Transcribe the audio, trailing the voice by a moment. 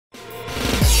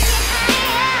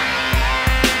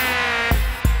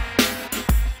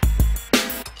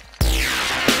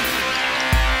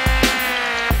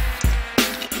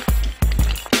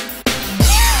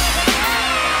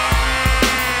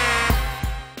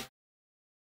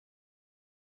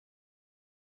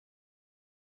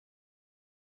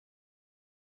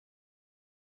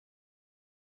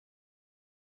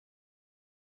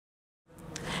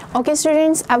Okay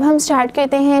students, अब हम start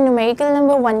करते हैं न्यूमेरिकल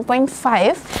नंबर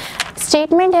 1.5।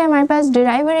 स्टेटमेंट है हमारे पास,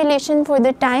 derive a relation for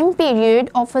the time period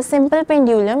of a simple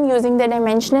pendulum using the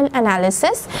dimensional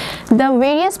analysis. The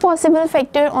various possible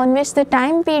factor on which the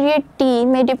time period t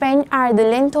may depend are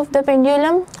the length of the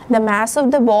pendulum, the mass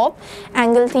of the bob,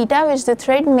 angle theta which the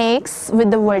thread makes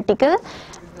with the vertical,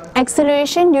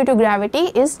 acceleration due to gravity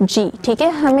is g। ठीक है,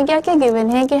 हमें क्या क्या given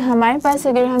है कि हमारे पास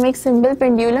अगर हम एक सिंपल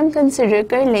पेंडुलम कंसिडर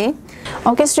कर लें।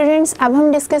 ओके स्टूडेंट्स, अब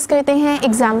हम डिस्कस करते हैं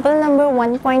एग्जांपल नंबर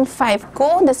 1.5 को।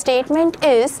 The statement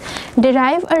is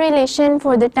derive a relation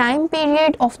for the time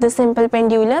period of the simple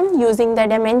pendulum using the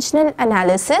dimensional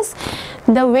analysis.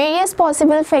 The various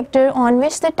possible factor on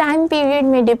which the time period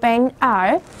में depend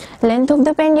are length of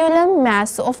the pendulum,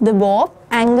 mass of the Bob,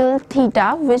 angle theta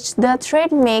which the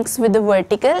thread makes with the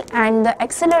vertical and the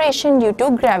acceleration due to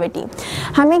gravity।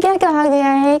 हमें क्या कहा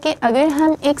गया है कि अगर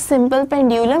हम एक सिंपल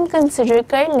पेंडुलम कंसिडर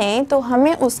कर लें तो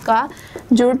हमें उसका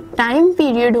जो टाइम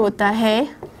पीरियड होता है,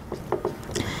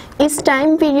 इस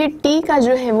टाइम पीरियड t का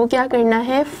जो है वो क्या करना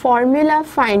है, फॉर्मूला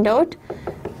फाइंड आउट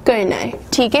करना है।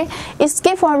 ठीक है,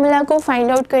 इसके फॉर्मूला को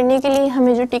फाइंड आउट करने के लिए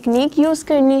हमें जो टेक्निक यूज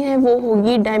करनी है वो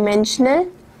होगी डायमेंशनल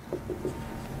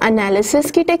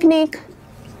एनालिसिस की टेक्निक।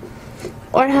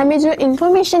 और हमें जो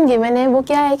इन्फॉर्मेशन गिवन है वो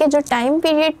क्या है कि जो टाइम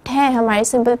पीरियड है हमारे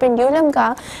सिंपल पेंडुलम का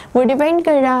वो डिपेंड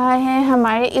कर रहा है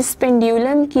हमारे इस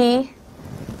पेंडुलम की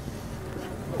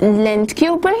लेंथ के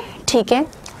ऊपर। ठीक है,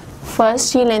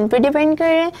 फर्स्ट ये लेंथ पे डिपेंड कर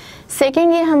रहे हैं,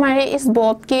 सेकंड ये हमारे इस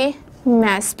बॉब के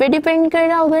मास पे डिपेंड कर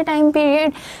रहा होगा टाइम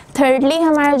पीरियड, थर्डली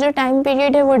हमारा जो टाइम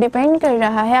पीरियड है वो डिपेंड कर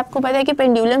रहा है, आपको पता है कि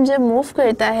पेंडुलम जब मूव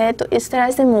करता है तो इस तरह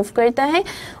से मूव करता है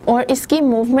और इसकी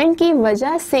मूवमेंट की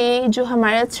वजह से जो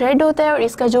हमारा थ्रेड होता है और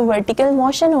इसका जो वर्टिकल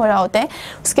मोशन हो रहा होता है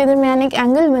उसके दरमियान एक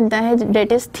एंगल बनता है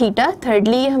डेट इज़ थीटा।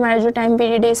 थर्डली हमारा जो टाइम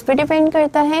पीरियड है इस पर डिपेंड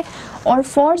करता है और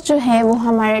फोर्थ जो है वो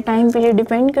हमारा टाइम पीरियड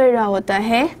डिपेंड कर रहा होता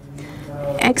है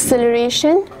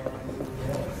एक्सेलरेशन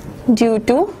ड्यू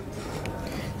टू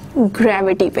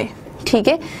ग्रेविटी पे। ठीक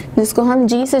है, जिसको हम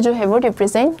g से जो है वो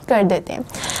रिप्रेजेंट कर देते हैं।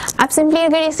 अब सिंपली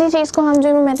अगर इसी चीज़ को हम जो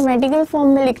है मैथमेटिकल फॉर्म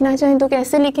में लिखना चाहें तो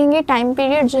कैसे लिखेंगे, टाइम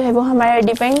पीरियड जो है वो हमारा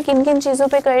डिपेंड किन किन चीज़ों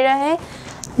पे कर रहा है,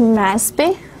 मास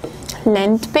पे,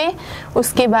 लेंथ पे,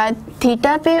 उसके बाद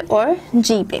थीटा पे और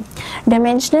g पे।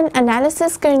 डायमेंशनल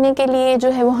एनालिसिस करने के लिए जो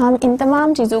है वो हम इन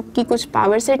तमाम चीज़ों की कुछ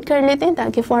पावर सेट कर लेते हैं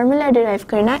ताकि फार्मूला डिराइव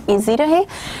करना इजी रहे।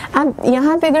 अब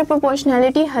यहाँ पे अगर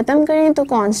प्रोपोर्शनैलिटी ख़त्म करें तो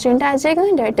कांस्टेंट आ जाएगा,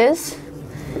 that is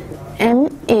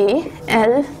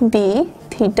MALB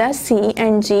theta C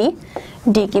and G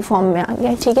D की फॉर्म में आ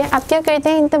गया। ठीक है, अब क्या करते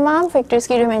हैं, इन तमाम फैक्टर्स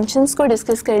की डायमेंशंस को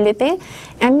डिस्कस कर लेते हैं।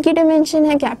 M की डायमेंशन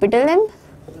है कैपिटल M,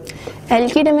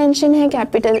 L की डायमेंशन है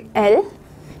कैपिटल L।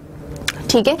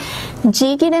 ठीक है,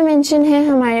 G की डायमेंशन है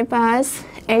हमारे पास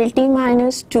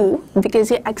LT-2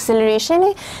 बिकॉज ये एक्सेलरेशन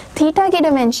है। थीटा की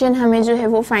डायमेंशन हमें जो है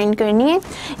वो फाइंड करनी है।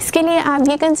 इसके लिए आप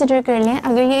ये कंसिडर कर लें,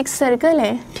 अगर ये एक सर्कल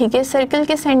है, ठीक है, सर्कल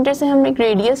के सेंटर से हम एक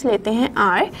रेडियस लेते हैं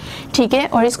R, ठीक है,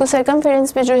 और इसको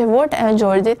सर्कमफेरेंस पे जो है वो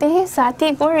जोड़ देते हैं, साथ ही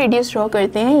एक और रेडियस ड्रॉ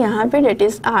करते हैं यहाँ पे, डेट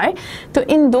इज़ R। तो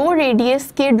इन दो रेडियस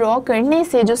के ड्रॉ करने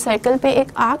से जो सर्कल पे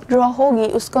एक आर्क ड्रॉ होगी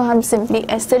उसको हम सिंपली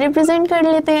S से रिप्रेजेंट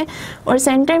कर लेते हैं और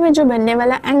सेंटर में जो बनने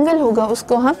वाला एंगल होगा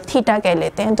उसको हम थीटा कह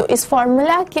लेते हैं। तो इस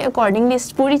फॉर्मूला के अकॉर्डिंगली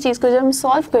इस पूरी चीज़ को जब हम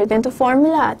सॉल्व करते हैं तो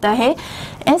फॉर्मूला आता है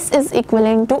S is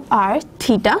equivalent to R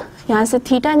theta. यहाँ से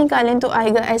थीटा निकालें तो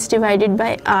आएगा S divided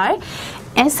by R।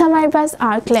 S हमारे पास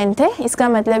आर्क लेंथ है, इसका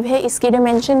मतलब है इसकी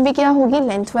डायमेंशन भी क्या होगी,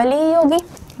 लेंथ वाली ही होगी,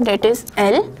 डेट इज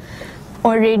L।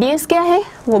 और रेडियस क्या है,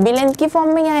 वो भी लेंथ की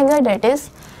फॉर्म में आएगा, डेट इज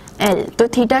L। तो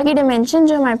थीटा की डायमेंशन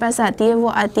जो हमारे पास आती है वो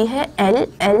आती है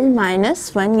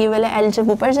L-1। ये वाला L जब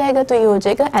ऊपर जाएगा तो ये हो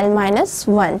जाएगा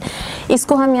L-1।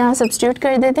 इसको हम यहाँ सब्स्टिट्यूट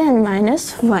कर देते हैं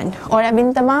L-1 और अब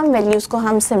इन तमाम वैल्यूज़ को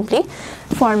हम सिंपली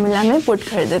फॉर्मूला में पुट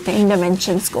कर देते हैं, इन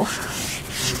डायमेंशंस को।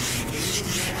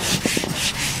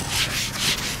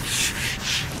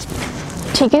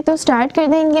 ठीक है, तो स्टार्ट कर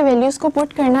दें इनके वैल्यूज़ को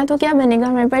पुट करना। तो क्या बनेगा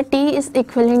हमारे पास, T is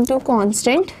equivalent to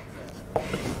constant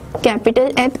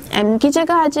capital F M की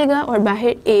जगह आ जाएगा और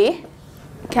बाहर A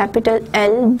capital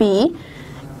L B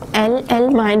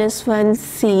L-1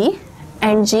 C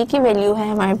and G की वैल्यू है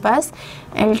हमारे पास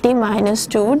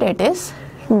LT-2 डेट इज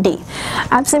D।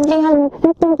 अब सिंपली हम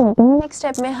नेक्स्ट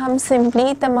स्टेप में हम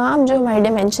सिंपली तमाम जो हमारे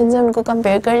डायमेंशंस हैं उनको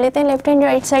कंपेयर कर लेते हैं लेफ्ट एंड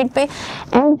राइट साइड पे।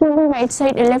 M जो है राइट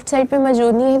साइड लेफ्ट साइड पे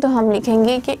मौजूद नहीं है तो हम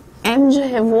लिखेंगे कि M जो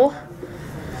है वो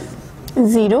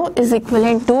 0 is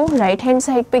equivalent to right hand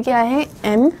side पे क्या है,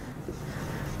 M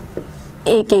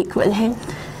A के इक्वल है।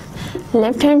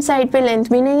 लेफ्ट हैंड साइड पे लेंथ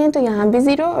भी नहीं है तो यहाँ भी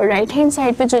 0 और राइट हैंड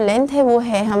साइड पे जो लेंथ है वो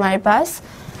है हमारे पास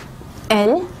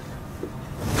L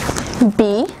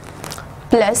B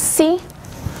प्लस C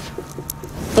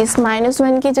इस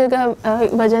 -1 की जगह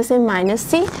वजह से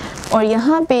 -c और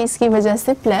यहाँ पे इसकी वजह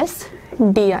से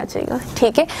 +d आ जाएगा।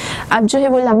 ठीक है, अब जो है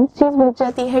वो लंबी चीज बन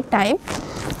जाती है टाइम।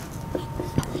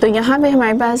 तो यहाँ पे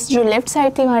हमारे पास जो लेफ्ट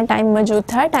साइड थी वहाँ टाइम मौजूद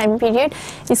था, टाइम पीरियड,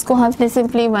 इसको हमने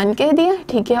सिंपली 1 कह दिया।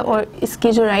 ठीक है, और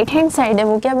इसकी जो राइट हैंड साइड है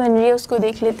वो क्या बन रही है उसको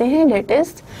देख लेते हैं, डेट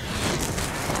इज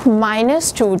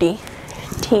 -2d।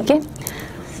 ठीक है,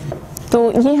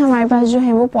 तो ये हमारे पास जो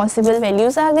है वो पॉसिबल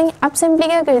वैल्यूज आ गई। अब सिंपली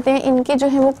क्या करते हैं, इनके जो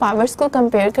है वो पावर्स को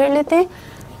कंपेयर कर लेते हैं।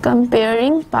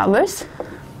 कंपेयरिंग पावर्स,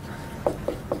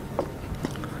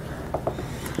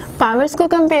 पावर्स को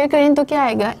कंपेयर करें तो क्या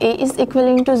आएगा, a is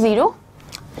equalling to 0,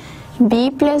 b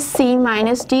plus C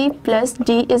minus D plus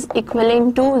D is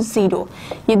equalling to 0।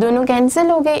 ये दोनों कैंसिल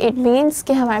हो गए। इट मीन्स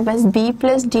कि हमारे पास b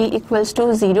plus D equals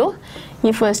to 0।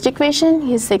 ये फर्स्ट इक्वेशन,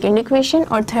 ये सेकेंड इक्वेशन,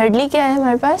 और थर्डली क्या है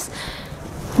हमारे पास,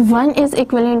 1 इज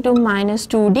इक्वलिंग टू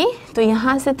 -2d। तो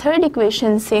यहाँ से थर्ड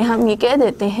इक्वेशन से हम ये कह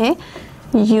देते हैं,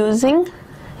 यूजिंग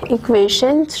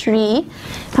इक्वेशन 3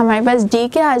 हमारे पास d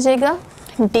क्या आ जाएगा,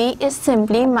 d इज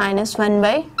सिंपली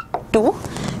 -1/2।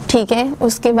 ठीक है,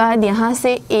 उसके बाद यहाँ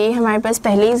से a हमारे पास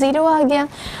पहले ही 0 आ गया।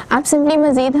 अब सिंपली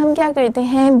मज़ीद हम क्या करते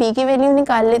हैं, b की वैल्यू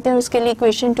निकाल लेते हैं, उसके लिए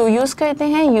इक्वेशन 2 यूज़ करते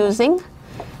हैं। Using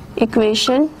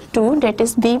equation 2 date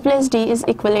is b plus d is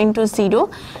equalling to 0।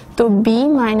 तो b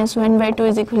 -1/2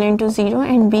 is equalling to 0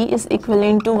 and b is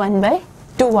equalling to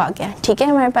 1/2 आ गया। ठीक है,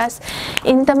 हमारे पास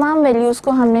इन तमाम वैल्यूज़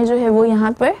को हमने जो है वो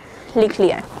यहाँ पर लिख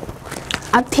लिया है।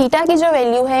 अब थीटा की जो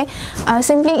वैल्यू है,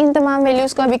 सिंपली इन तमाम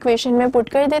वैल्यूज़ को अब इक्वेशन में पुट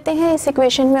कर देते हैं, इस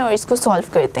इक्वेशन में, और इसको सॉल्व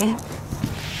करते हैं।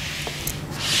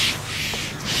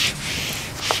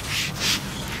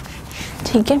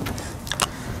 ठीक है,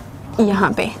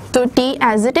 यहाँ पे तो t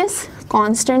as it is,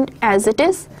 constant as it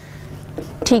is.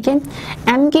 ठीक है,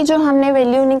 m की जो हमने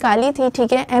वैल्यू निकाली थी,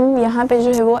 ठीक है, m यहाँ पे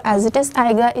जो है वो एज इट इज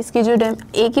आएगा। इसकी जो a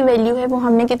की वैल्यू है वो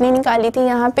हमने कितनी निकाली थी,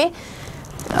 यहाँ पे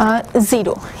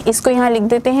 0। इसको यहाँ लिख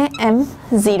देते हैं, m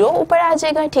 0 ऊपर आ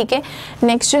जाएगा। ठीक है,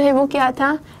 नेक्स्ट जो है वो क्या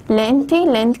था, लेंथ थी।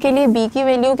 लेंथ के लिए b की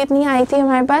वैल्यू कितनी आई थी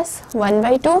हमारे पास,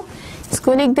 1/2।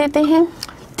 इसको लिख देते हैं।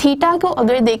 थीटा को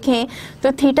अगर देखें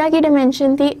तो थीटा की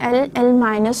डायमेंशन थी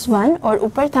l-1 और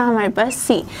ऊपर था हमारे पास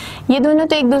c। ये दोनों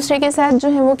तो एक दूसरे के साथ जो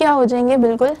है वो क्या हो जाएंगे,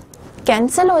 बिल्कुल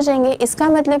कैंसिल हो जाएंगे। इसका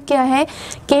मतलब क्या है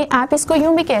कि आप इसको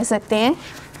यूं भी कह सकते हैं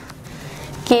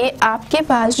कि आपके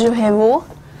पास जो है वो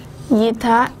ये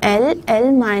था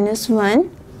l-1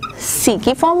 c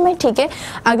की फॉर्म में। ठीक है,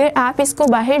 अगर आप इसको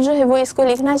बाहर जो है वो इसको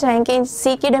लिखना चाहें कि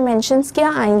c की डायमेंशंस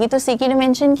क्या आएंगी, तो c की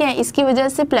डायमेंशन क्या है, इसकी वजह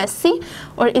से +c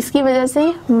और इसकी वजह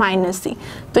से -c।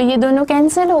 तो ये दोनों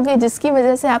कैंसिल हो गए, जिसकी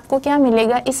वजह से आपको क्या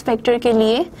मिलेगा, इस फैक्टर के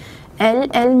लिए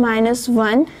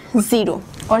l-1 0।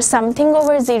 और समथिंग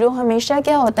ओवर 0 हमेशा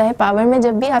क्या होता है पावर में,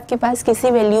 जब भी आपके पास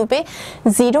किसी वैल्यू पे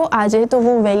 0 आ जाए तो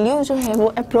वो वैल्यू जो है वो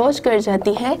अप्रोच कर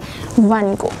जाती है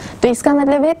 1 को। तो इसका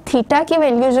मतलब है थीटा की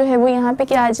वैल्यू जो है वो यहाँ पे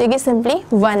क्या आ जाएगी, सिंपली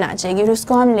 1 आ जाएगी। और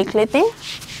उसको हम लिख लेते हैं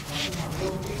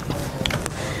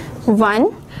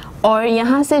 1। और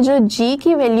यहाँ से जो g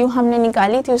की वैल्यू हमने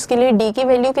निकाली थी उसके लिए d की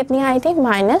वैल्यू कितनी आई थी,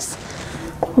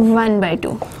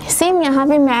 -1/2। सेम यहाँ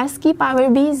पे मैथ्स की पावर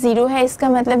भी 0 है, इसका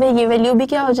मतलब है ये वैल्यू भी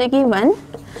क्या हो जाएगी, 1।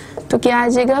 तो क्या आ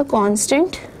जाएगा,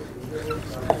 कांस्टेंट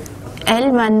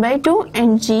l1/2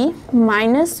 एंड g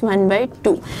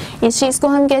 -1/2। इस चीज़ को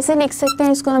हम कैसे लिख सकते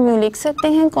हैं, इसको हम यूँ लिख सकते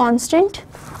हैं, कांस्टेंट,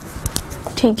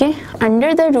 ठीक है,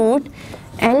 under the root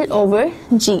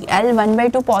l/g।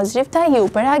 l1/2 positive था, ये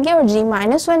ऊपर आ गया, और g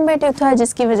 -1/2 था,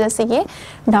 जिसकी वजह से ये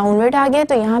डाउनवर्ड आ गया।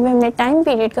 तो यहाँ पे हमने टाइम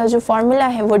पीरियड का जो फॉर्मूला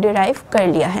है वो डिराइव कर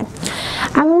लिया है।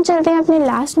 अब हम चलते हैं अपने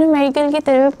लास्ट न्यूमेरिकल की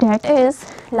तरफ, date is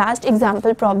last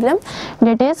example problem,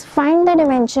 date is find the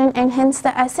dimension and hence the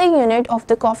SI unit of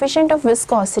the coefficient of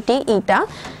viscosity eta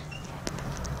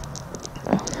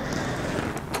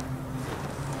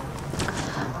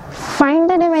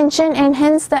Find the dimension and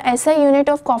hence the SI unit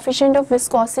of coefficient of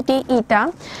viscosity eta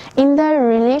in the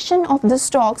relation of the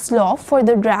Stokes law for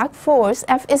the drag force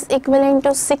F is equivalent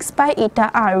to 6 pi eta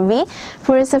RV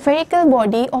for a spherical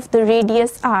body of the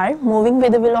radius R moving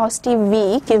with a velocity V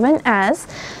given as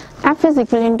F is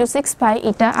equivalent to 6 pi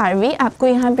eta RV। आपको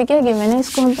यहाँ पे क्या given है,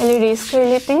 इसको हम पहले race कर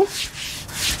लेते हैं।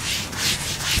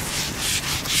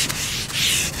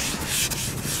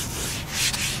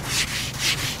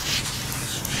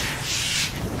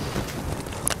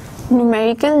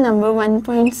 न्यूमेरिकल नंबर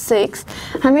 1.6,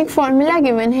 हमें एक फॉर्मूला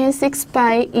गिवन है 6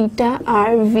 पाई ईटा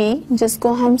आर वी,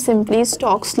 जिसको हम सिंपली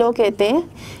स्टोक्स लॉ कहते हैं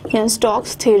या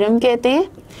स्टोक्स थ्योरम कहते हैं।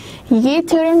 ये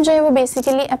थ्योरम जो है वो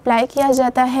बेसिकली अप्लाई किया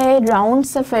जाता है राउंड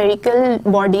स्फेरिकल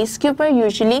बॉडीज़ के ऊपर।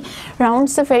 यूजुअली राउंड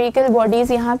स्फेरिकल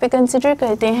बॉडीज़ यहाँ पे कंसिडर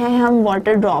करते हैं हम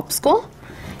वाटर ड्रॉप्स को,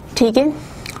 ठीक है।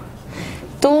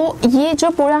 तो ये जो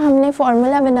पूरा हमने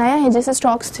फॉर्मूला बनाया है जिसे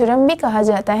स्टोक्स थ्योरम भी कहा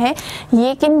जाता है,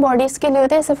 ये किन बॉडीज़ के लिए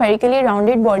होता है? Spherically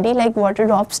rounded body like water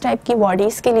drops type की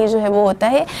बॉडीज़ के लिए जो है वो होता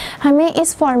है। हमें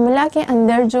इस फॉर्मूला के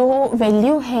अंदर जो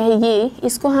वैल्यू है ये,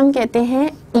 इसको हम कहते हैं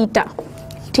ईटा,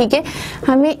 ठीक है।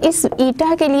 हमें इस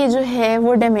ईटा के लिए जो है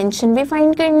वो डायमेंशन भी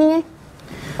फाइंड करनी है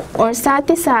और साथ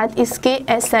ही साथ इसके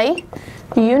एसआई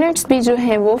यूनिट्स भी जो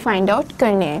है वो फाइंड आउट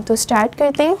करने हैं। तो स्टार्ट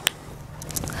करते हैं।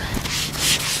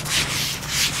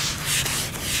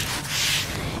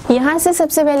 यहाँ से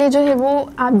सबसे पहले जो है वो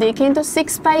आप देखें तो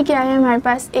 6 पाई क्या है हमारे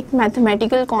पास? एक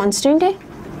मैथमेटिकल कांस्टेंट है।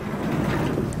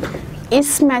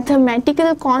 इस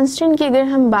मैथमेटिकल कांस्टेंट की अगर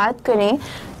हम बात करें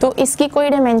तो इसकी कोई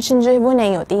डायमेंशन जो है वो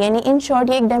नहीं होती, यानी इन शॉर्ट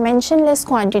ये एक डायमेंशनलेस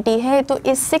क्वांटिटी है। तो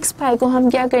इस 6 पाई को हम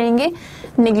क्या करेंगे?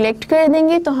 निगलेक्ट कर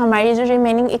देंगे। तो हमारी जो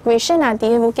रिमेनिंग इक्वेशन आती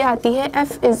है वो क्या आती है?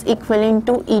 F is equivalent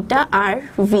to eta are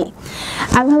we.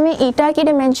 अब हमें ईटा की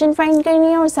डायमेंशन फाइंड करनी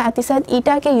है और साथ ही साथ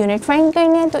ईटा के यूनिट फाइंड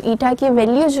करने हैं। तो ईटा की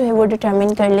वैल्यू जो है वो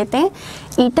डिटरमिन कर लेते हैं।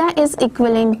 Eta is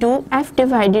equivalent to F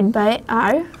divided by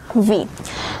are we.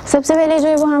 सबसे पहले जो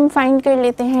है वो हम फाइंड कर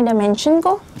लेते हैं डायमेंशन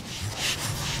को।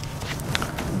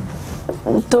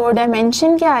 तो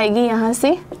डायमेंशन क्या आएगी यहाँ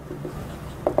से?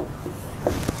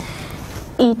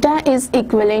 Eta is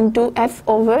equivalent to F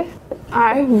over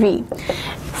are we.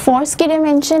 Force की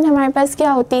डायमेंशन हमारे पास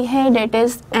क्या होती है? Date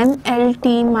is M L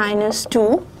T minus 2।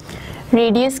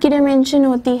 Radius की डायमेंशन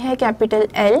होती है कैपिटल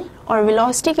एल और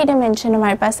वेलोसिटी की डायमेंशन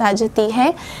हमारे पास आ जाती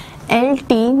है एल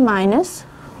टी माइनस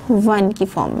 1 की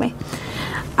फॉर्म में।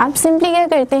 आप सिंपली क्या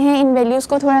करते हैं, इन वैल्यूज़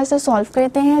को थोड़ा सा सॉल्व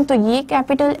करते हैं। तो ये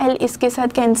कैपिटल एल इसके साथ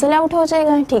कैंसिल आउट हो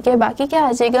जाएगा, ठीक है। बाकी क्या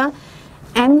आ जाएगा?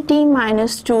 M T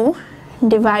minus 2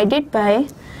 divided by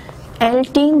L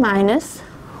T minus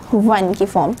 1 की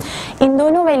फॉर्म। इन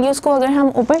दोनों वैल्यूज़ को अगर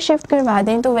हम ऊपर शिफ्ट करवा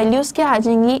दें तो वैल्यूज़ क्या आ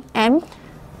जाएंगी? M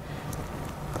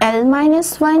L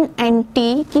minus 1 and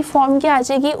T की फॉर्म क्या आ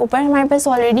जाएगी? ऊपर हमारे पास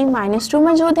ऑलरेडी -2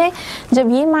 मौजूद है।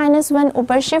 जब ये -1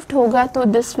 ऊपर शिफ्ट होगा तो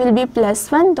दिस विल बी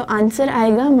 +1, तो आंसर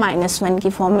आएगा -1 की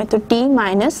फॉर्म में। तो t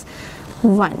माइनस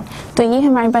 1। तो ये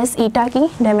हमारे पास ईटा की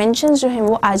डायमेंशंस जो है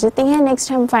वो आ जाती हैं।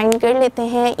 नेक्स्ट हम फाइंड कर लेते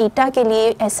हैं ईटा के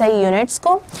लिए एसआई यूनिट्स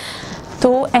को।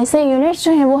 तो एसआई यूनिट्स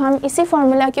जो है वो हम इसी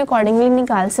फॉर्मूला के अकॉर्डिंगली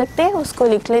निकाल सकते हैं। उसको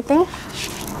लिख लेते हैं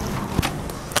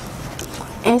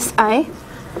एसआई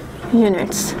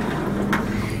यूनिट्स।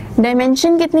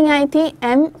 डायमेंशन कितनी आई थी?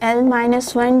 M L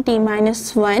minus 1 T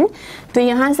minus 1। तो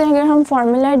यहाँ से अगर हम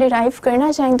फॉर्मूला डिराइव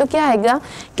करना चाहें तो क्या आएगा?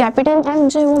 कैपिटल एम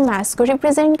जो है वो मास को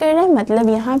रिप्रेजेंट कर रहा है, मतलब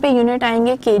यहाँ पे यूनिट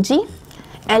आएंगे केजी।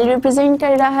 एल रिप्रेजेंट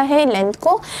कर रहा है लेंथ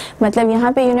को, मतलब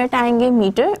यहाँ पे यूनिट आएंगे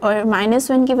मीटर और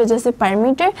 -1 की वजह से पर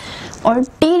मीटर। और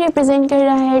टी रिप्रेजेंट कर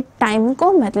रहा है टाइम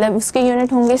को, मतलब उसके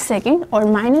यूनिट होंगे सेकेंड और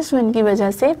 -1 की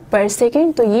वजह से पर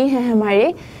सेकेंड। तो ये है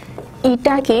हमारे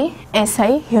ईटा के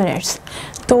एसआई यूनिट्स।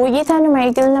 तो ये था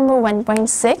न्यूमेरिकल नंबर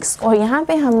 1.6 और यहाँ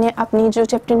पे हमने अपनी जो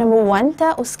चैप्टर नंबर 1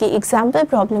 था उसकी एग्जाम्पल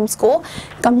प्रॉब्लम्स को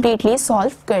कम्प्लीटली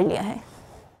सॉल्व कर लिया है।